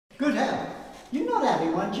Good hell. You're not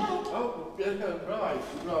having one, Jack. Oh, right.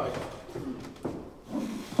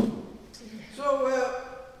 So,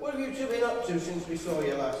 what have you two been up to since we saw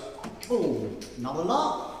you last? Oh, not a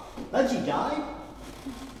lot. Budgie died.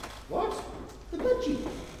 What? The budgie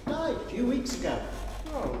died a few weeks ago.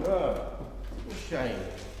 Oh, no. A shame.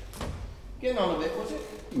 Getting on a bit, was it?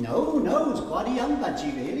 No, it was quite a young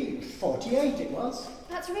budgie, really. 48 it was.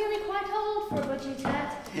 That's really quite old for a budgie, Ted.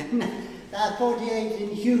 48 in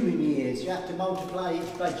human years. You have to multiply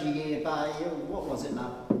each budgie year by, what was it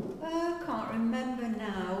now? I can't remember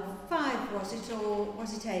now. 5 was it, or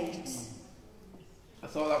was it 8? I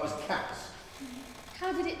thought that was cats.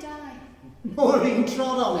 How did it die? Maureen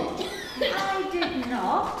trod on it. I did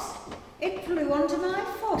not. It flew under my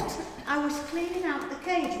foot. I was cleaning out the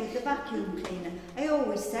cage with the vacuum cleaner. I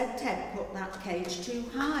always said Ted put that cage too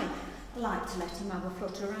high. I like to let him have a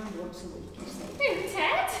flutter around once a week, you see. Who,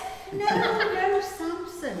 Ted? No,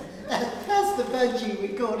 Samson. That's the budgie. We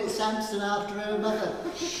called it Samson after her mother.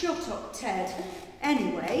 Shut up, Ted.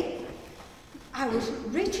 Anyway, I was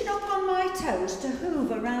reaching up on my toes to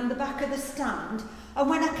hoover round the back of the stand, and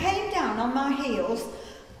when I came down on my heels,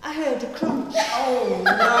 I heard a crunch. Oh,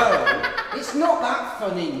 no. It's not that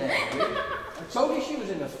funny, Mary. I told you she was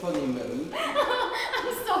in a funny mood.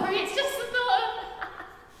 I'm sorry, it's just the thought.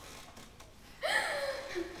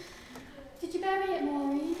 Did you bury it,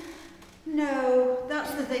 Maureen? No,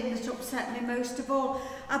 that's the thing that upset me most of all.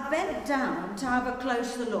 I bent down to have a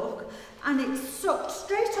closer look, and it sucked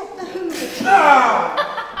straight up the hoover tree.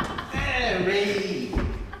 Ah! Mary!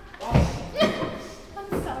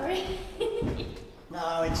 I'm sorry.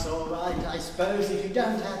 No, it's all right. I suppose if you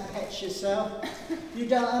don't have pets yourself, you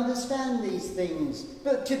don't understand these things.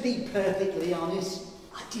 But to be perfectly honest,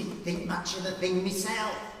 I didn't think much of the thing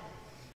myself.